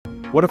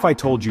What if I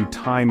told you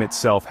time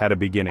itself had a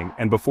beginning,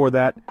 and before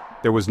that,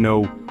 there was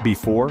no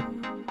before?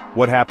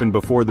 What happened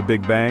before the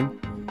Big Bang?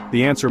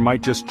 The answer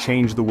might just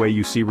change the way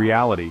you see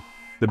reality.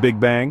 The Big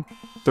Bang,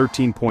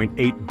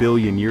 13.8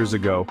 billion years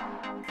ago,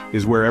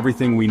 is where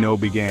everything we know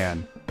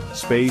began.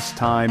 Space,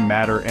 time,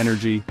 matter,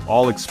 energy,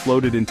 all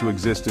exploded into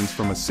existence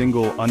from a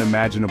single,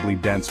 unimaginably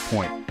dense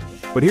point.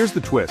 But here's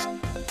the twist.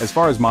 As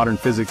far as modern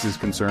physics is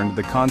concerned,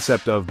 the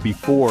concept of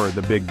before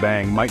the Big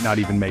Bang might not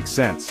even make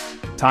sense.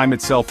 Time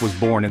itself was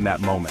born in that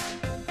moment.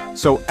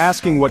 So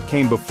asking what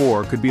came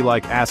before could be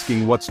like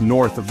asking what's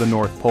north of the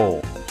North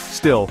Pole.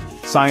 Still,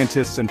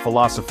 scientists and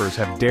philosophers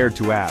have dared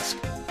to ask.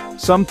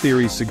 Some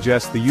theories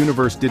suggest the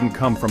universe didn't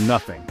come from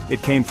nothing,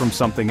 it came from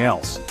something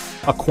else.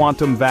 A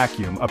quantum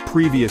vacuum, a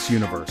previous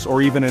universe,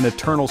 or even an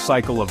eternal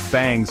cycle of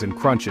bangs and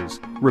crunches,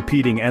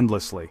 repeating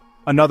endlessly.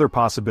 Another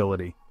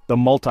possibility, the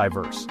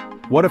multiverse.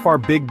 What if our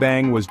Big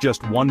Bang was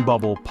just one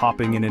bubble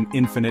popping in an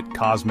infinite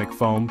cosmic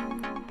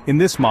foam? In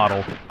this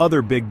model,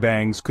 other Big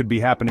Bangs could be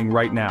happening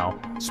right now,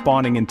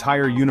 spawning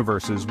entire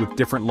universes with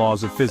different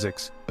laws of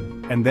physics.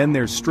 And then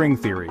there's string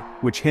theory,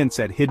 which hints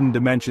at hidden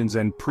dimensions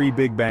and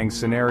pre-Big Bang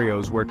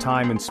scenarios where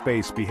time and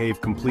space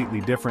behave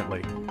completely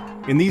differently.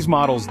 In these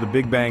models, the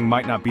Big Bang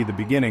might not be the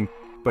beginning,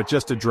 but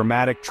just a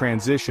dramatic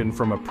transition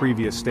from a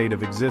previous state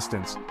of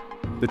existence.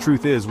 The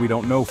truth is, we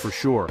don't know for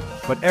sure,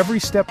 but every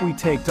step we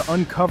take to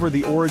uncover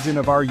the origin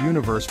of our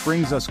universe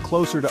brings us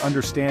closer to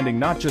understanding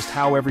not just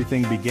how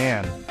everything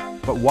began,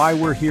 but why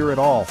we're here at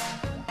all.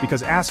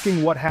 Because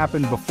asking what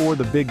happened before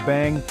the Big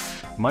Bang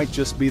might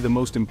just be the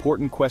most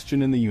important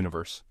question in the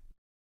universe.